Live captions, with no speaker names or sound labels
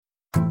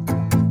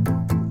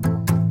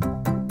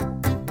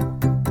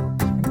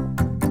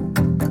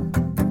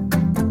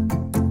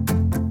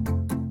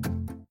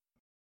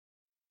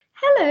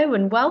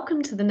Hello and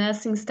welcome to the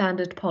Nursing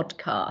Standard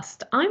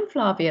podcast. I'm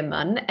Flavia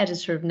Munn,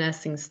 editor of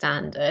Nursing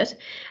Standard,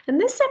 and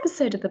this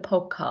episode of the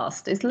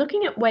podcast is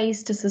looking at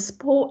ways to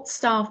support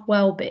staff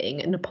well-being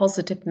in a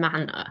positive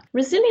manner.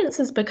 Resilience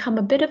has become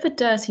a bit of a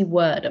dirty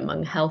word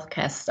among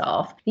healthcare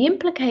staff. The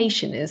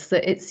implication is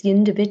that it's the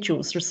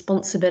individual's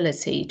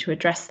responsibility to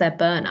address their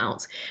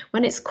burnout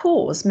when its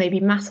cause may be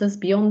matters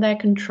beyond their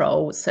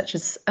control, such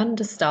as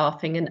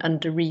understaffing and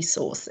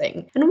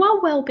under-resourcing. And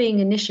while well-being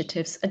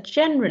initiatives are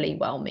generally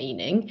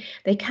well-meaning,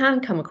 they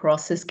can come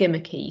across as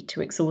gimmicky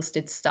to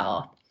exhausted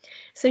staff.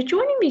 So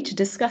joining me to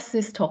discuss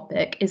this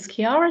topic is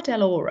Chiara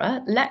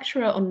Dell'Ora,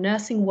 lecturer on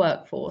nursing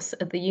workforce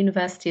at the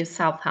University of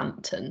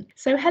Southampton.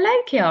 So hello,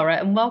 Chiara,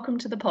 and welcome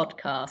to the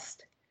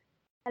podcast.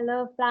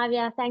 Hello,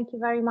 Flavia. Thank you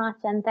very much,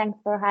 and thanks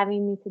for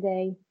having me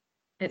today.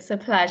 It's a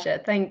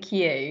pleasure. Thank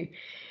you.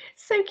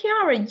 So,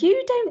 Chiara,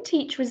 you don't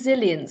teach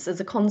resilience as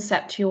a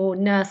concept to your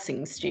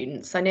nursing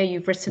students. I know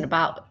you've written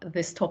about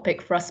this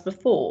topic for us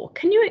before.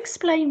 Can you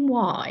explain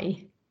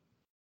why?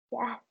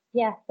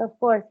 Yes, of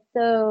course.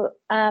 So,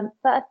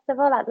 first of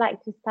all, I'd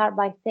like to start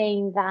by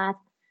saying that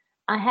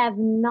I have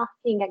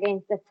nothing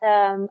against the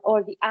term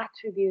or the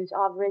attribute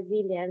of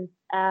resilience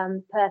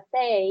per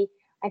se.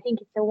 I think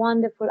it's a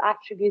wonderful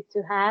attribute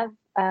to have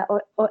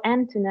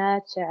and to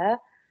nurture.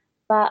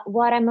 But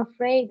what I'm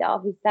afraid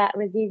of is that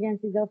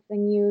resilience is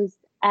often used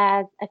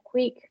as a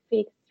quick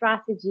fix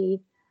strategy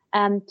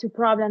to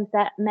problems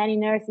that many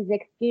nurses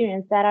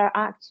experience that are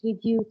actually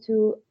due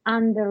to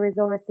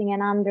under-resourcing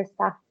and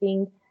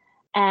understaffing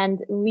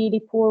and really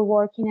poor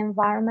working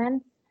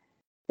environments.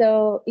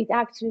 So it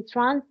actually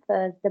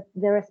transfers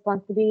the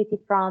responsibility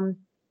from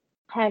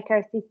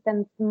healthcare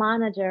systems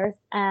managers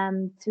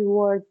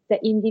towards the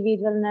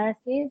individual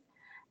nurses,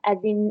 as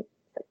in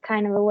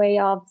kind of a way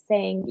of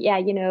saying, yeah,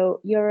 you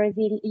know,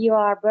 you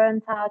are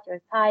burnt out,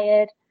 you're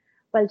tired,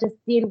 well, just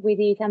deal with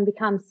it and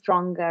become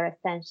stronger,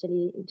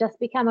 essentially. Just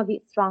become a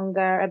bit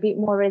stronger, a bit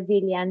more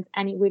resilient,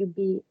 and it will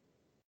be,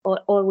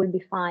 all will be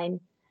fine.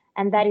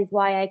 And that is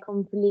why I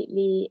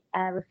completely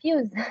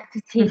refuse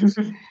to teach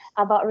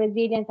about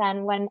resilience.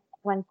 And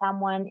when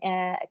someone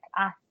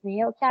asks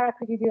me, oh, Chiara,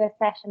 could you do a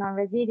session on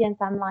resilience?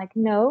 I'm like,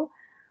 no.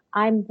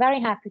 I'm very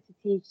happy to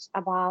teach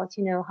about,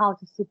 you know, how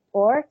to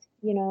support,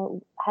 you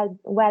know, health,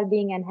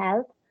 well-being and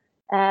health.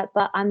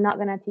 But I'm not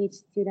going to teach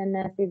student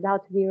nurses how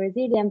to be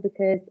resilient,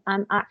 because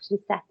I'm actually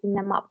setting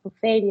them up for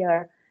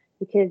failure,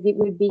 because it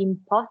will be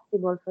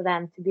impossible for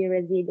them to be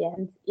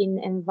resilient in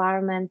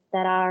environments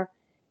that are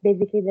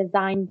basically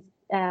designed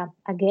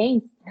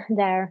against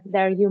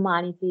their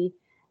humanity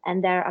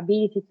and their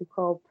ability to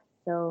cope.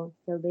 So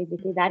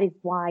basically that is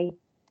why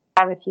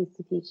I refuse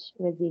to teach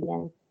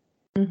resilience.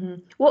 Mm-hmm.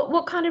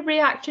 What kind of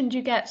reaction do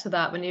you get to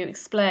that when you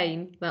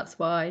explain that's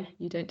why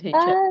you don't teach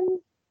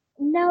it?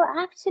 No,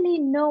 actually,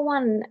 no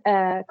one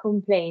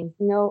complains.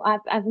 No,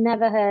 I've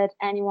never heard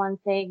anyone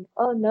saying,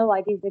 "Oh no,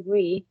 I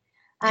disagree."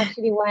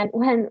 Actually,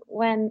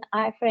 when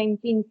I frame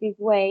things this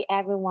way,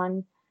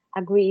 everyone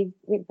agrees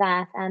with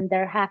that, and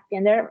they're happy,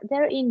 and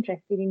they're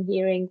interested in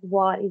hearing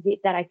what is it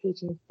that I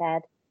teach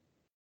instead.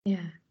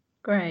 Yeah.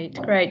 Great.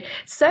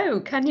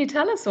 So, can you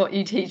tell us what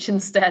you teach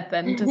instead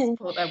then to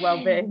support their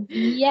well-being?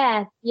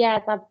 Yes,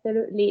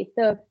 absolutely.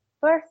 So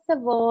first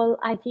of all,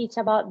 I teach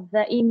about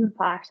the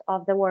impact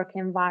of the work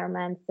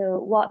environment. So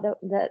what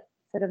the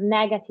sort of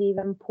negative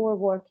and poor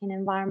working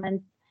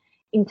environments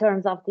in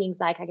terms of things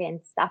like,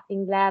 again,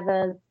 staffing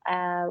levels,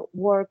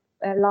 work,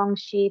 long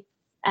shifts,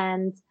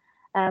 and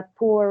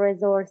poor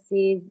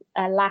resources,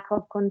 lack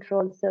of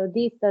control. So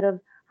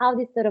how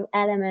these sort of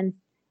elements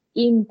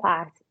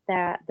impact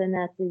the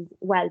nurses'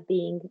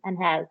 well-being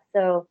and health.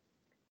 So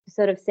to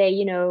sort of say,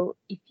 you know,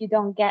 if you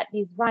don't get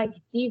these right,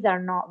 if these are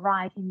not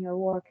right in your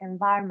work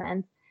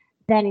environment,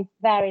 then it's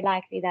very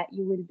likely that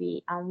you will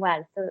be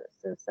unwell.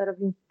 So sort of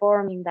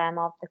informing them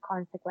of the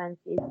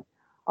consequences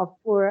of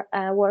poor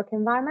work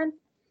environment.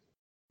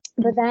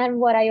 But then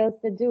what I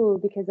also do,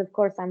 because of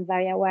course I'm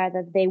very aware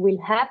that they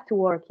will have to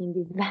work in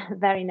these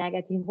very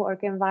negative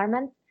work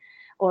environments,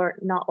 or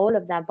not all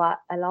of them, but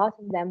a lot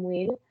of them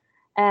will.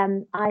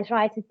 I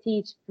try to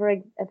teach,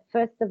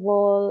 first of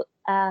all,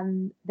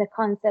 the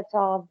concept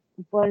of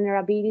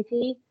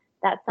vulnerability.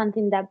 That's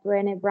something that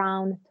Brené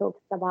Brown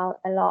talks about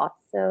a lot.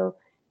 So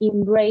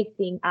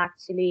embracing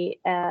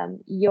actually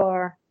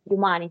your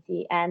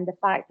humanity and the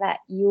fact that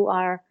you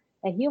are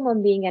a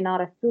human being and not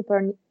a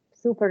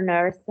super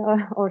nurse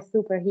or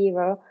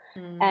superhero.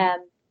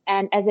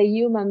 And as a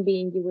human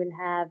being, you will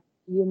have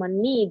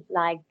human needs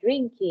like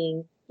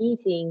drinking,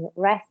 eating,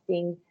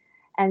 resting.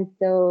 And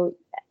so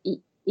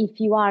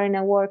if you are in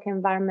a work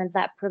environment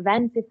that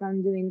prevents you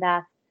from doing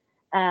that,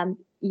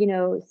 you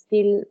know,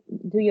 still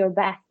do your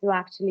best to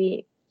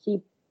actually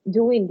keep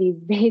doing these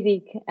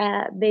basic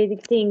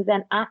things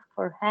and ask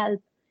for help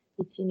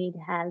if you need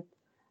help.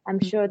 I'm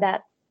sure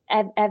that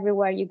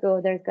everywhere you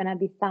go, there's going to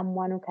be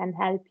someone who can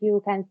help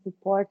you, can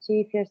support you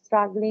if you're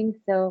struggling.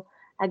 So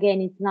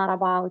again, it's not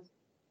about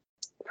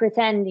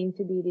pretending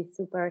to be this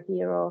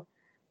superhero,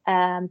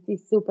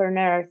 this super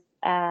nurse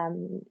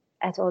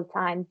at all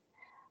times.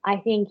 I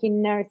think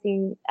in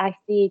nursing, I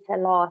see it a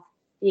lot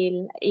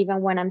still,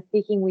 even when I'm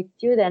speaking with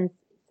students.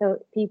 So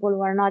people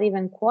who are not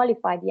even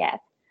qualified yet,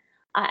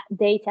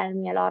 they tell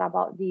me a lot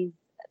about this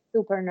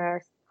super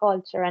nurse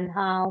culture and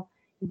how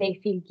they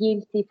feel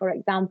guilty, for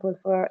example,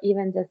 for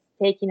even just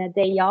taking a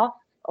day off,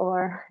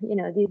 or,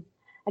 these,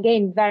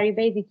 again, very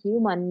basic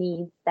human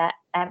needs that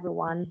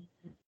everyone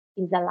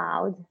is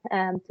allowed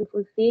to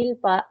fulfill.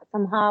 But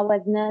somehow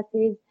as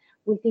nurses,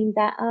 we think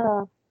that,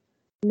 oh,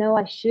 no,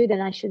 I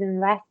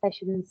shouldn't rest, I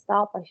shouldn't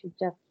stop, I should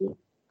just keep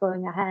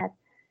going ahead.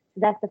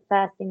 So that's the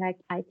first thing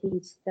I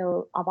teach.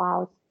 So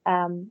about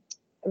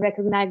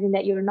recognizing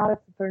that you're not a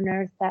super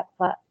nurse,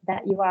 but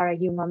that you are a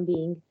human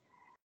being.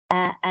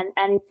 And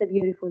it's a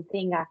beautiful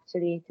thing,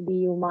 actually, to be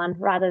human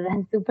rather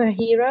than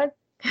superheroes.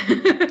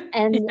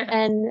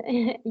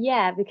 And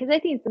yeah, because I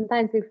think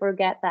sometimes we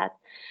forget that.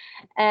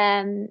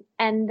 And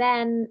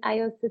then I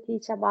also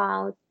teach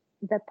about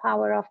the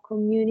power of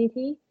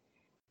community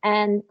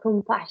and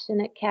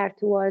compassionate care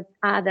towards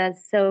others.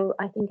 So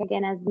I think,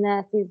 again, as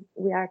nurses,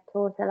 we are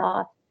taught a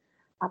lot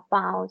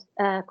about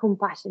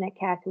compassionate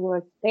care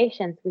towards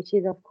patients, which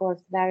is, of course,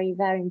 very,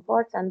 very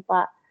important.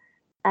 But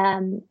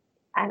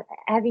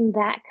having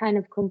that kind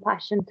of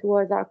compassion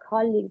towards our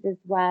colleagues as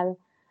well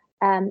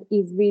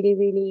is really,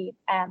 really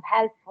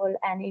helpful,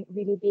 and it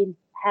really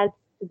helps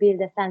to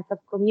build a sense of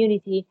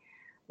community,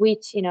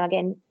 which,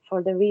 again,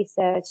 for the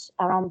research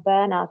around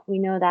burnout, we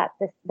know that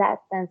that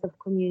sense of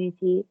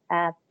community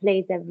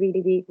plays a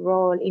really big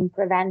role in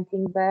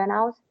preventing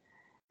burnout.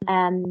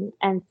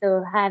 And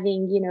so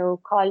having,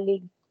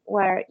 colleagues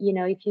where,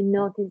 if you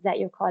notice that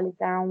your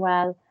colleagues are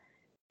unwell,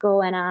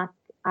 go and ask,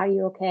 are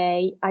you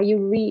okay? Are you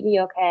really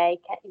okay?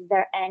 Is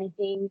there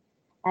anything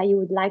you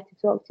would like to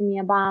talk to me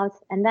about?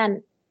 And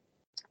then,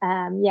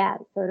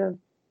 sort of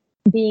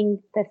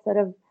being the sort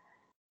of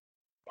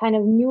kind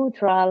of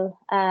neutral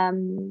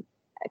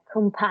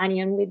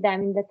companion with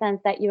them, in the sense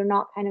that you're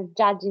not kind of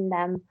judging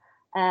them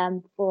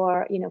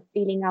for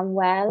feeling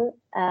unwell,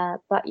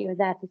 but you're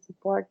there to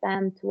support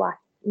them, to ask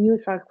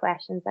neutral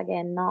questions,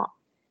 again, not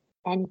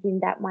anything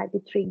that might be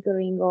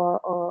triggering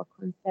or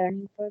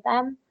concerning for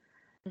them.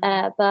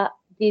 But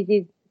this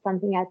is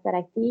something else that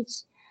I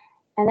teach.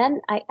 And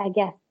then I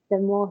guess the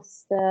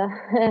most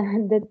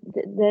the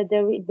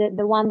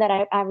one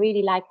that I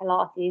really like a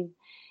lot is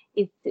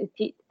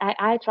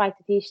I try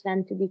to teach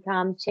them to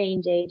become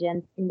change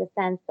agents, in the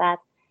sense that,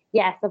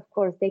 yes, of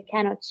course, they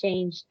cannot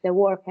change the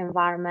work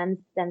environment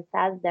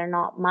themselves. They're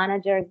not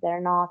managers,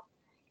 they're not,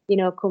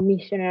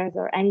 commissioners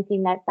or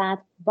anything like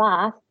that,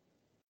 but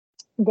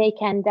they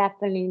can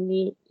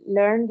definitely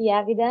learn the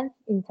evidence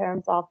in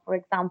terms of, for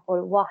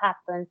example, what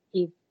happens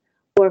if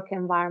work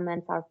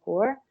environments are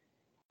poor.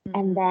 Mm-hmm.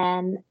 And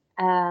then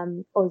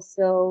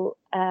also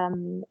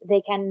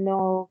they can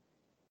know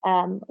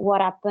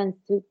what happens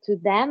to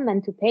them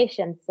and to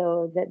patients.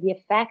 So the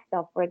effect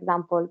of, for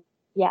example,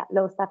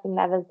 low staffing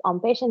levels on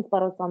patients,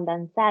 but also on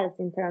themselves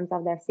in terms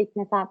of their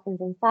sickness absence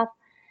and stuff.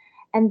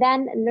 And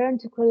then learn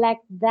to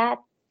collect that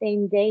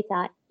same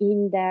data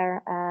in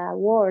their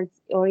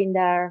wards or in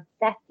their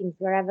settings,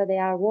 wherever they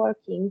are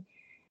working,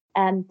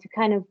 to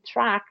kind of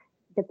track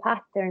the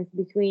patterns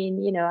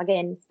between,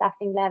 again,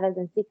 staffing levels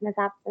and sickness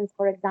absence,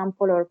 for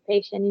example, or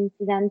patient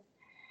incidents.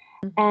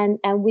 Mm-hmm.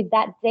 And with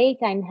that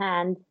data in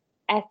hand,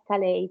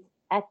 escalate.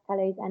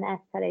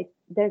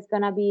 There's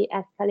going to be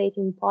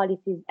escalating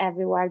policies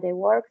everywhere they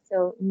work.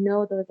 So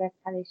know those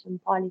escalation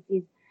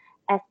policies,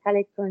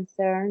 escalate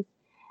concerns,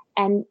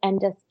 and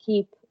just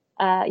keep,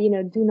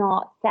 do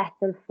not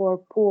settle for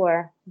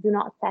poor. Do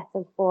not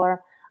settle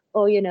for,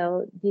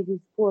 this is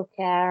poor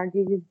care.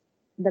 This is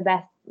the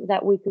best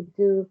that we could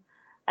do.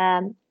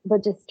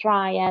 But just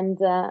try and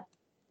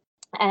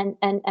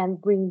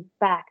bring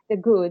back the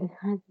good.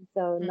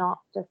 So not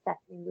just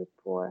settling with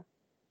poor.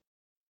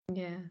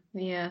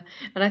 Yeah.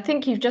 And I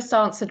think you've just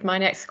answered my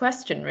next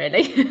question,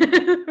 really,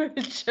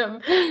 which I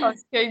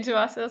was going to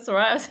ask. That's all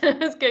right. I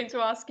was going to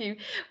ask you,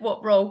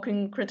 what role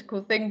can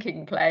critical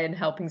thinking play in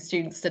helping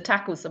students to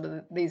tackle some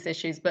of these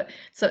issues? But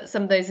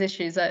some of those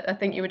issues I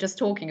think you were just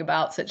talking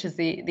about, such as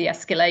the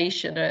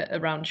escalation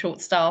around short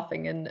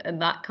staffing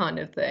and that kind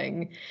of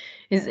thing.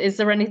 Is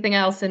there anything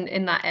else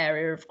in that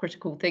area of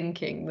critical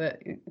thinking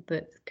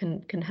that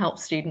can help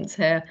students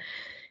here?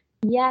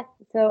 Yes.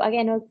 So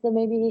again, also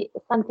maybe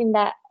something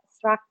that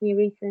struck me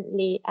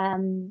recently. I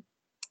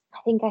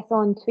think I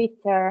saw on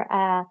Twitter,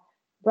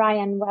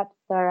 Brian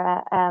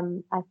Webster.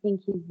 I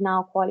think he's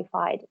now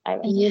qualified, a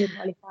newly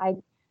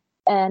qualified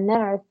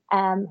nurse,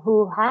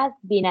 who has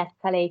been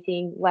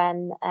escalating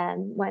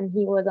when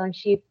he was on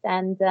shift,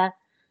 and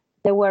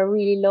there were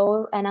really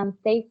low and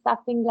unsafe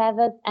staffing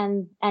levels,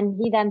 and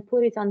he then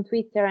put it on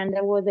Twitter, and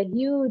there was a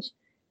huge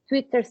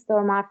Twitter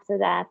storm after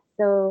that.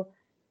 So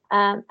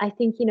I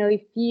think,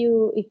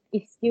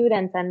 if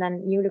students and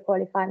then newly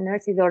qualified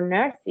nurses or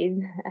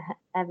nurses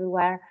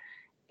everywhere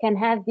can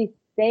have this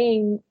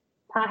same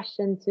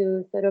passion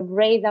to sort of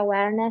raise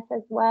awareness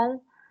as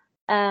well,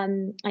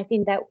 I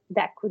think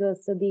that could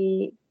also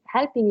be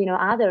helping,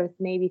 others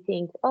maybe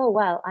think, oh,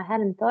 well, I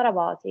hadn't thought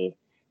about it.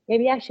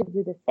 maybe I should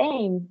do the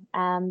same.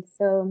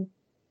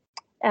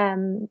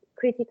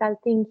 Critical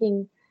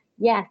thinking,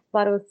 yes,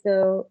 but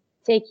also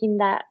taking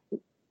that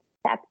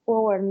step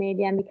forward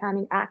maybe and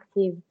becoming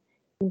active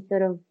in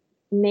sort of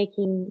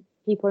making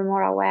people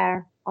more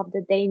aware of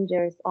the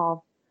dangers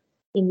of,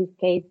 in this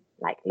case,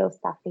 like low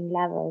staffing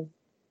levels.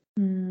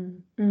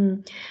 Mm,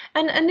 mm.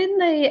 And in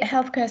the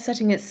healthcare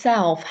setting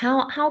itself,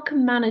 how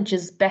can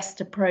managers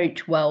best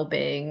approach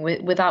well-being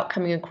without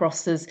coming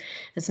across as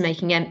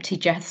making empty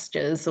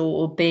gestures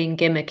or being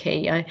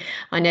gimmicky?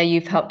 I know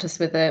you've helped us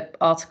with an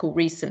article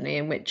recently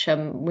in which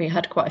we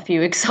had quite a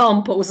few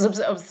examples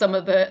of some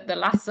of the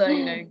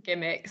latter,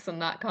 gimmicks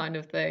and that kind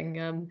of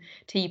thing,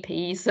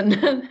 TPs and,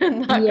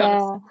 and that kind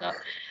of stuff.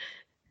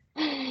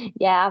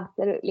 Yeah,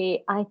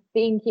 absolutely. I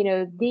think,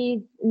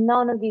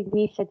 none of these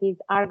initiatives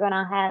are going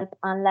to help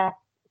unless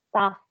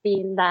staff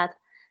feel that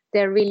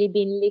they're really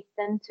being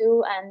listened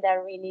to and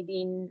they're really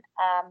being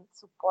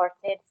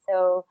supported.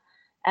 So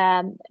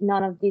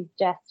none of these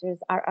gestures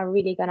are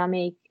really going to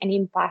make an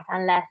impact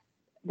unless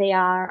they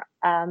are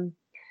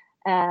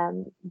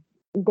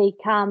they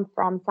come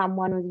from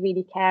someone who's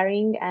really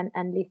caring and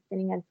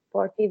listening and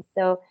supportive.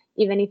 So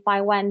even if I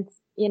went,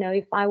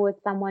 if I was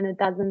someone who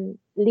doesn't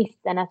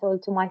listen at all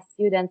to my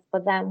students,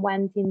 but then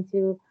went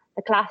into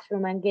the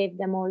classroom and gave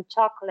them all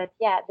chocolate,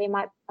 yeah, they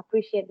might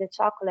appreciate the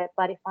chocolate.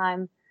 But if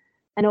I'm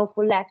an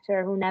awful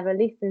lecturer who never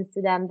listens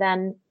to them,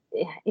 then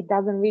it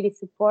doesn't really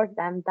support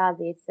them, does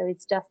it? So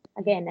it's just,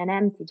 again, an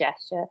empty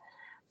gesture.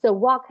 So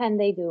what can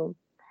they do?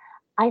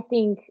 I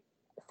think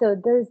so.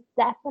 There's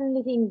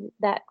definitely things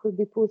that could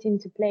be put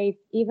into place,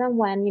 even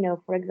when,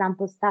 for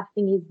example,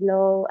 staffing is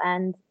low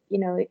and,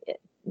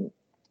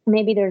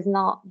 maybe there's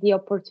not the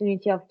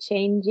opportunity of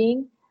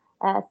changing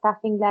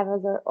staffing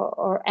levels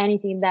or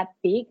anything that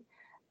big.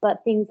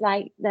 But things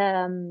like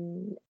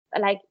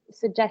like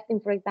suggesting,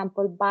 for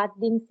example,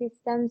 badging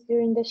systems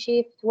during the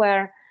shift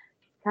where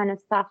kind of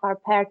staff are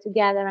paired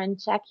together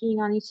and checking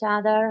on each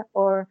other,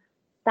 or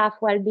staff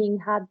well-being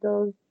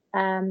huddles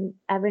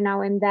every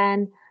now and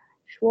then.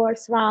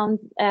 Schwartz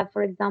rounds,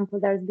 for example,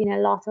 there's been a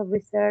lot of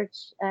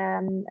research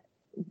led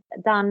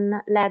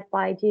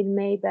by Jill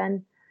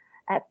Maben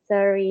at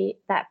Surrey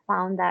that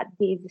found that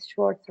these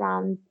Schwartz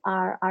rounds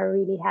are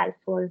really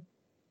helpful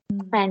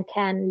and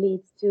can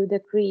lead to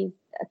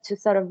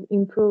sort of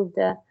improve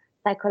the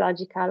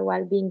psychological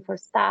well-being for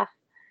staff.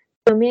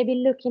 So maybe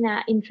looking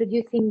at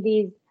introducing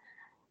these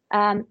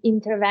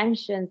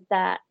interventions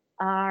that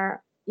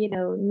are,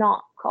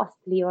 not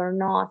costly or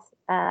not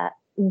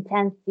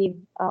intensive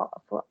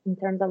in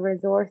terms of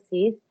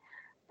resources,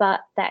 but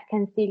that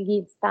can still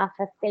give staff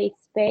a safe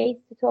space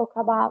to talk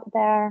about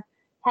their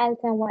health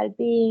and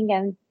well-being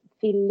and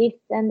feel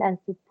listened and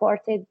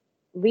supported,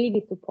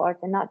 really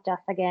supported, not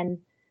just, again,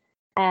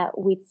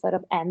 with sort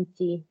of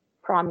empty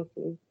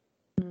promises.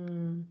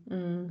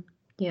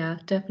 Yeah,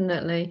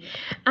 definitely.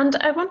 And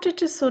I wanted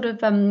to sort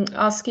of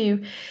ask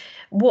you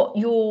what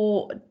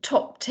your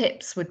top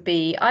tips would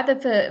be, either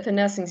for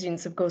nursing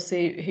students, of course, who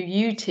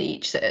you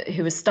teach,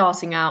 who are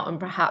starting out and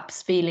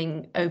perhaps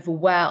feeling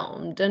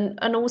overwhelmed, and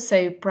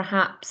also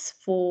perhaps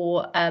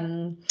for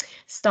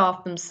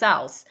staff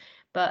themselves.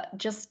 But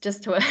just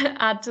to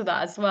add to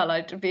that as well,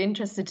 I'd be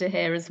interested to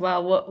hear as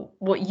well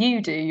what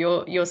you do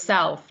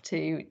yourself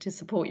to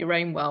support your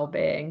own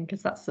well-being,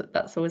 because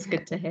that's always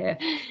good to hear.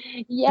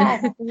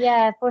 Yes,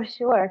 yeah, for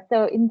sure.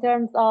 So in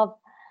terms of,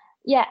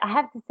 yeah, I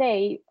have to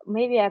say,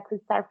 maybe I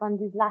could start from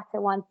this latter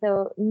one.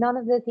 So none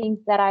of the things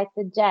that I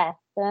suggest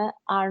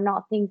are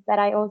not things that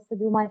I also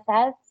do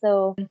myself.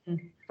 So,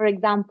 for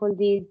example,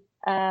 this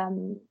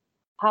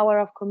power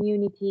of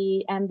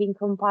community and being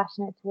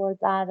compassionate towards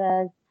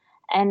others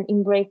and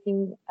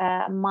embracing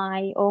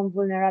my own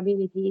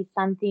vulnerability is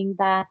something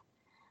that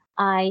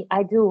I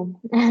do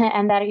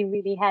and that it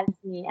really helps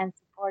me and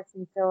supports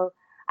me. So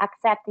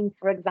accepting,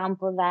 for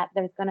example, that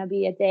there's going to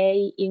be a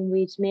day in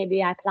which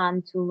maybe I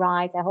plan to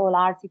write a whole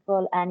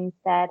article and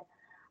instead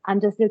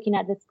I'm just looking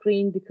at the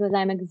screen because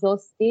I'm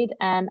exhausted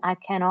and I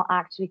cannot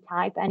actually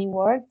type any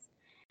words.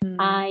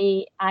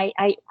 I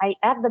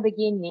at the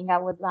beginning I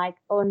was like,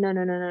 oh no,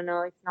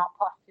 it's not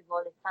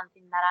possible. It's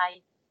something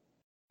that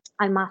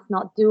I must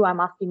not do. I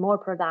must be more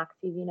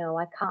productive.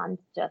 I can't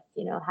just,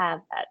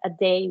 have a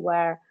day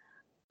where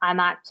I'm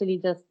actually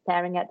just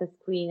staring at the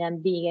screen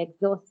and being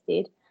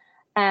exhausted.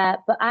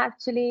 But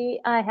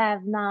actually, I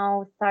have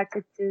now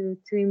started to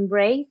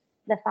embrace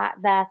the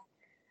fact that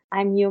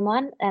I'm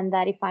human and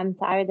that if I'm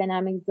tired and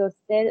I'm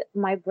exhausted,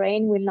 my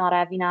brain will not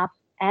have enough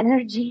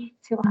energy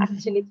to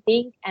actually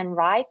think and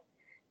write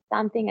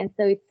something. And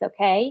so it's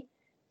okay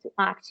to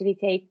actually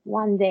take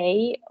one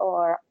day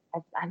or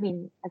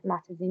as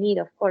much as you need,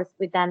 of course,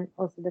 with then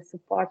also the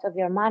support of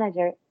your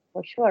manager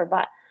for sure,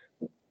 but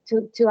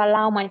to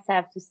allow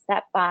myself to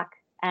step back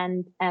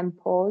and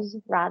pause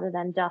rather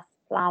than just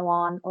plow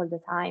on all the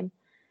time.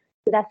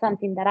 So that's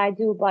something that I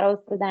do, but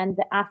also then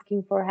the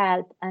asking for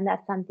help. And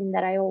that's something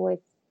that I always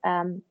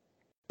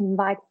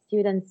invite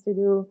students to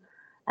do,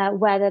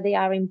 whether they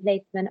are in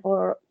placement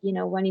or,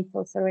 when it's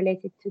also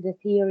related to the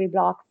theory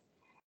blocks.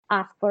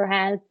 ask for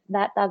help,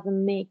 that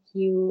doesn't make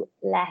you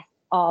less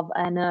of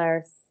a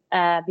nurse.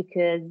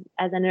 Because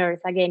as a nurse,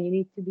 again, you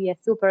need to be a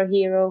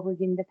superhero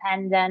who's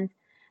independent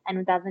and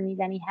who doesn't need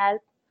any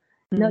help.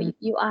 No,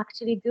 you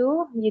actually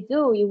do.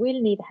 You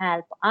will need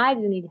help. I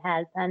do need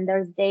help. And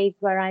there's days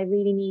where I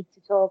really need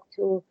to talk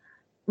to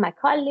my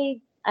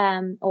colleagues,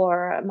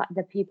 or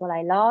the people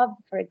I love,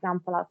 for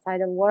example,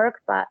 outside of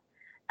work. But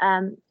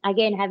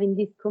again, having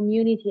this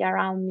community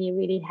around me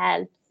really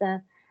helps.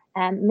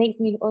 Makes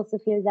me also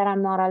feel that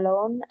I'm not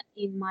alone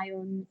in my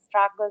own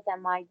struggles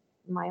and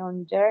my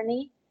own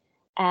journey.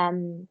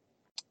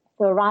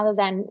 So rather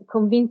than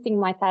convincing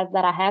myself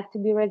that I have to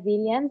be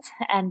resilient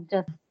and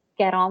just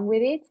get on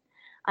with it,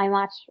 I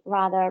much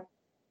rather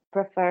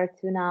prefer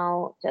to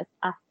now just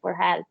ask for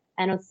help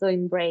and also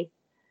embrace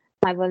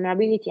my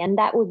vulnerability. And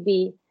that would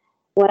be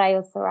what I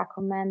also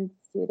recommend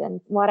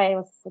students, what I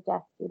also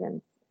suggest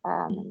students.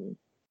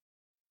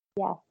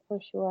 Yes, for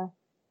sure.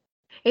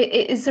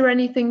 Is there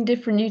anything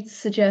different you'd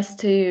suggest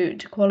to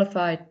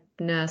qualified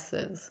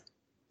nurses?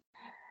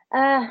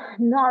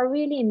 Not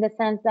really, in the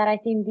sense that I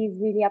think this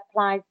really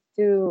applies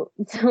to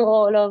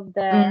all of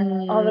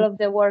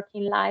the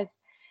working life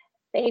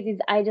phases.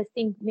 I just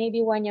think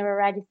maybe when you're a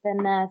registered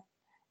nurse,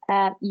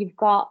 you've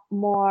got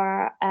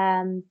more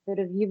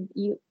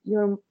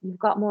you've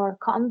got more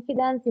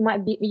confidence. You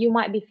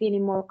might be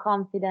feeling more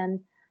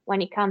confident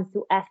when it comes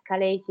to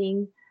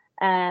escalating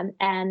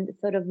and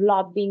sort of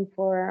lobbying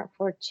for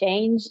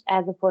change,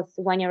 as opposed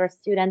to when you're a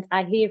student.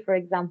 I hear, for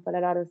example, a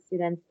lot of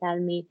students tell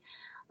me,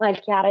 well,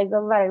 Chiara, it's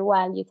all very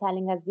well you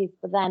telling us this,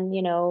 but then,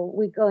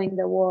 we go in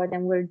the ward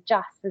and we're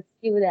just a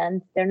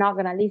student. They're not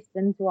going to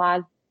listen to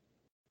us.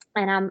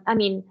 And I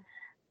mean,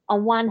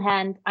 on one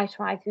hand, I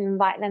try to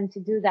invite them to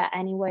do that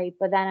anyway,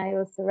 but then I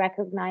also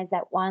recognize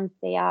that once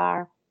they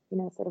are,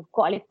 sort of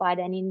qualified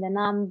and in the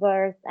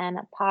numbers and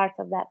a part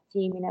of that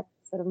team in a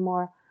sort of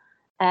more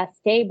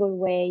stable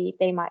way,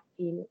 they might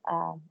feel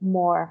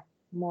more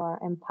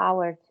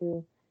empowered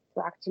to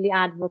actually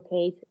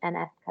advocate and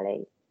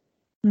escalate.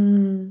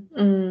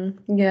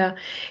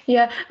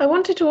 Yeah. I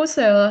wanted to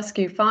also ask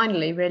you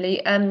finally,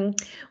 really,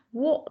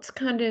 what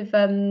kind of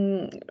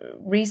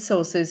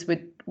resources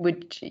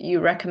would you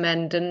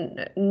recommend,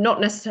 and not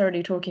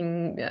necessarily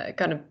talking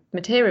kind of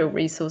material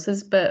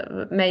resources,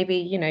 but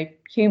maybe,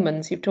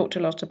 humans. You've talked a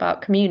lot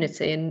about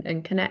community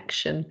and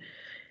connection.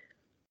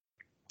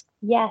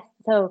 Yes,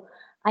 so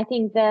I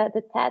think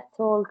the TED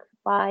Talk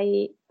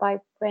by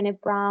Brené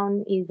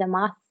Brown is a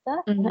must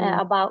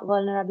about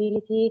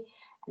vulnerability,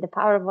 the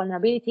power of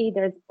vulnerability.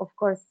 There's, of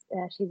course,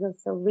 she's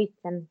also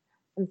written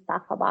some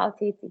stuff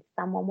about it if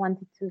someone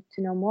wanted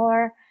to know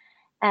more.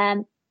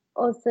 And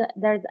also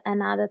there's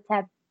another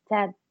TED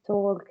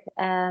Talk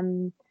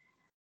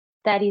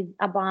that is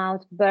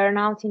about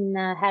burnout in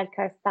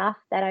healthcare staff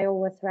that I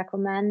always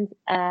recommend,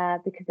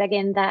 because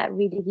again, that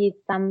really gives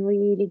some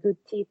really good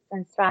tips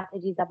and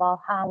strategies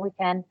about how we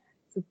can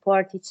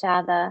support each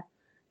other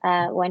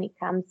when it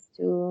comes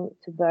to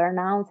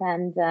burnout,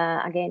 and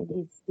again,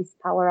 this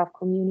power of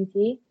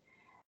community.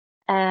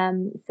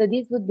 So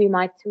these would be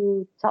my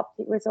two top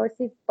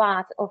resources.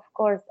 But of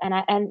course, and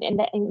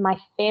my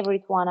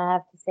favorite one, I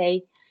have to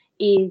say,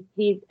 is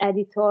this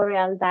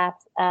editorial that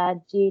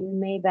Jill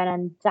Mayben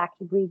and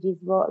Jackie Bridges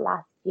wrote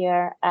last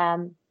year,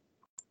 and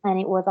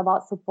it was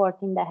about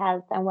supporting the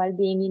health and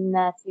well-being in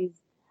nurses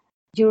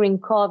during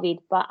COVID.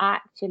 But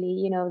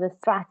actually, the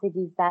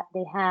strategies that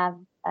they have,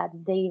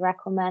 they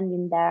recommend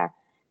in there,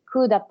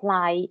 could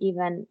apply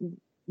even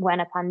when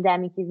a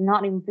pandemic is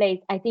not in place.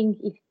 I think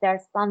if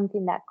there's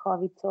something that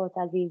COVID taught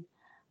us is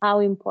how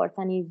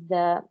important is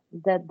the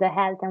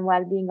health and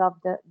well-being of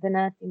the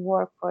nursing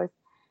workforce.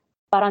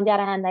 But on the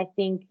other hand, I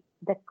think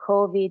the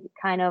COVID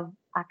kind of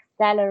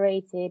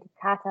accelerated,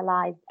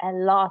 catalyzed a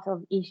lot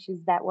of issues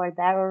that were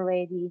there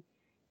already.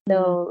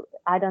 So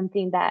I don't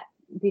think that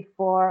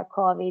before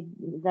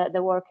COVID,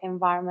 the work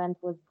environment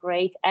was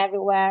great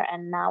everywhere.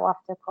 And now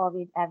after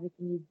COVID,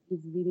 everything is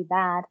really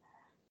bad.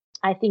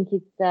 I think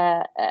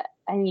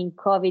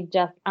COVID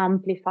just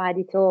amplified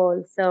it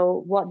all.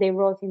 So what they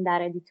wrote in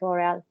that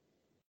editorial,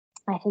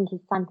 I think,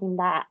 is something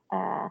that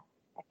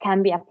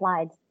can be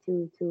applied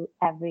to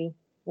every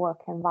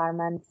work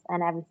environment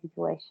and every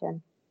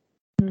situation.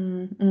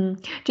 Do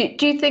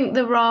you think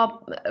there are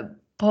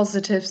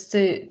positives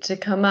to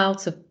come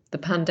out of the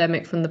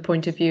pandemic from the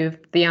point of view of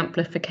the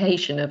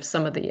amplification of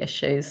some of the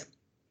issues?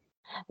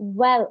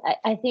 Well,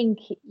 I think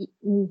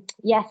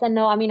yes and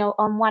no. I mean,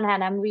 on one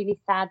hand, I'm really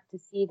sad to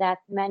see that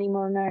many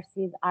more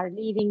nurses are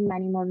leaving,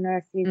 many more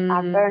nurses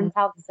are burnt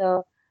out.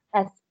 So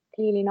that's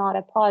clearly not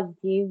a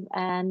positive,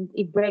 and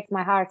it breaks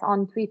my heart.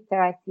 On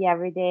Twitter, I see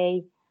every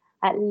day,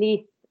 at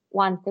least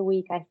once a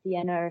week, I see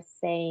a nurse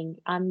saying,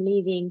 "I'm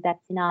leaving.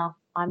 That's enough.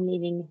 I'm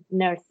leaving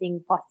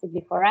nursing,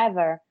 possibly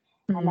forever,"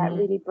 and that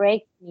really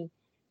breaks me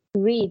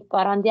to read.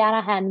 But on the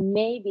other hand,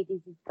 maybe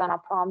this is gonna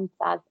prompt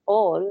us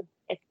all,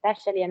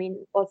 especially,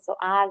 also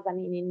us,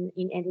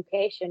 in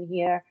education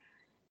here,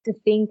 to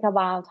think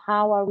about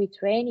how are we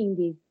training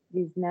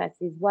these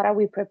nurses? What are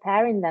we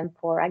preparing them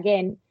for?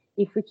 Again,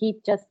 if we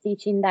keep just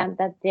teaching them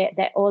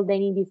that all they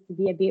need is to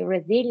be a bit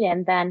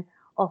resilient, then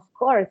of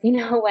course,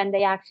 when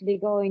they actually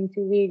go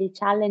into really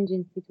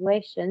challenging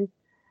situations,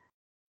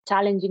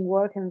 challenging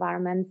work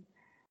environments,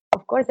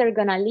 of course they're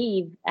gonna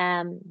leave.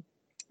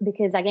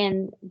 Because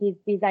again,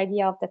 this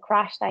idea of the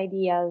crushed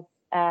ideas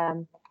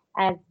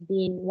has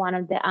been one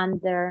of the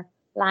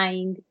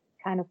underlying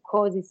kind of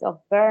causes of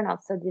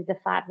burnout. So there's the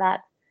fact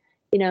that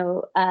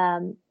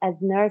as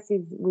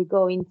nurses, we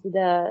go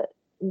into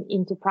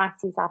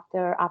practice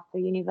after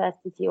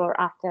university or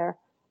after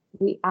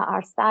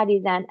our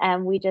studies,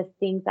 and we just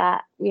think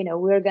that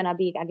we're gonna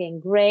be again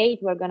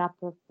great, we're gonna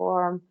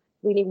perform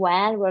really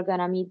well, we're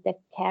gonna meet the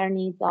care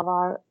needs of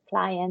our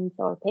clients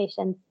or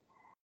patients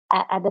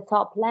at the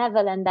top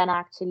level, and then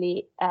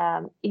actually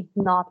it's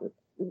not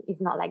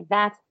like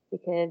that,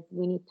 because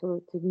we need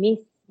to miss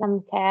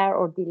some care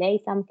or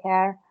delay some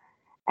care,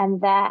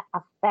 and that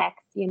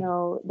affects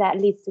that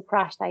leads to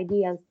crushed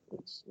ideas,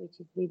 which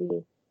is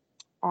really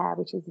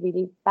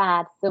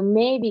bad. So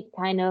maybe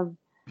kind of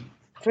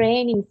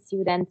training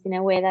students in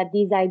a way that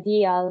these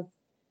ideals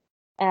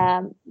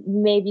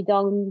maybe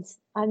don't,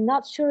 I'm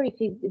not sure if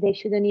they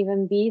shouldn't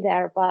even be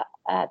there, but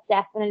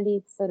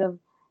definitely sort of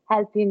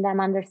helping them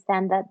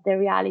understand that the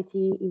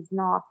reality is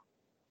not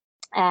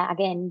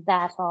again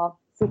that of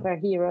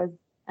superheroes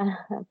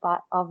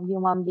but of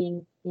human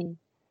beings in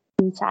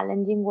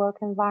challenging work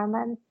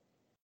environments.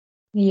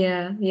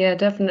 Yeah,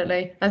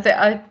 definitely.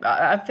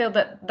 I feel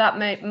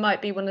that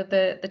might be one of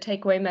the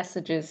takeaway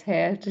messages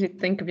here, to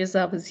think of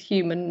yourself as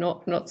human,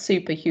 not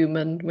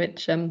superhuman,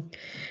 which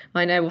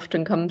I know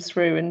often comes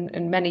through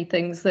in many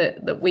things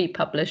that we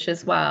publish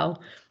as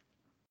well.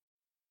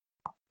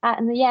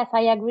 And yes,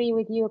 I agree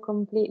with you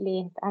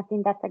completely. I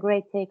think that's a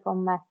great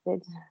take-home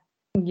message.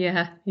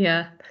 Yeah.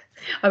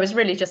 I was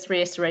really just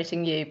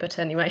reiterating you, but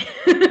anyway.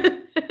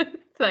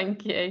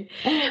 Thank you.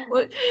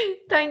 Well,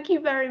 thank you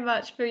very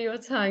much for your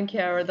time,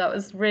 Chiara. That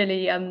was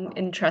really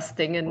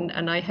interesting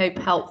and I hope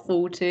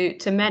helpful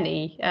to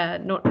many,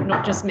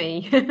 not just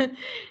me.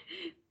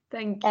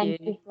 Thank you.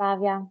 Thank you,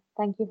 Flavia.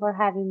 Thank you for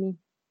having me.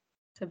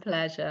 It's a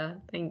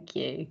pleasure. Thank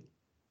you.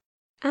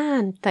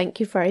 And thank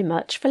you very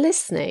much for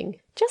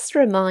listening. Just a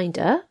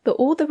reminder that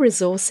all the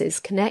resources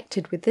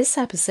connected with this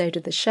episode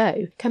of the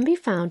show can be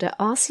found at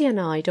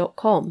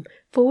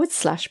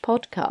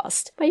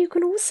rcni.com/podcast, where you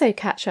can also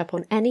catch up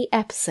on any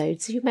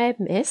episodes you may have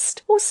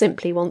missed or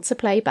simply want to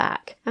play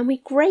back. And we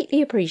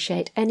greatly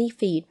appreciate any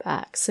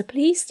feedback, so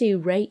please do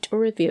rate or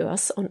review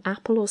us on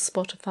Apple or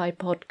Spotify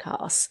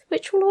podcasts,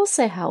 which will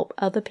also help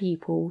other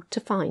people to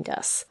find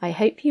us. I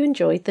hope you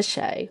enjoyed the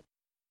show.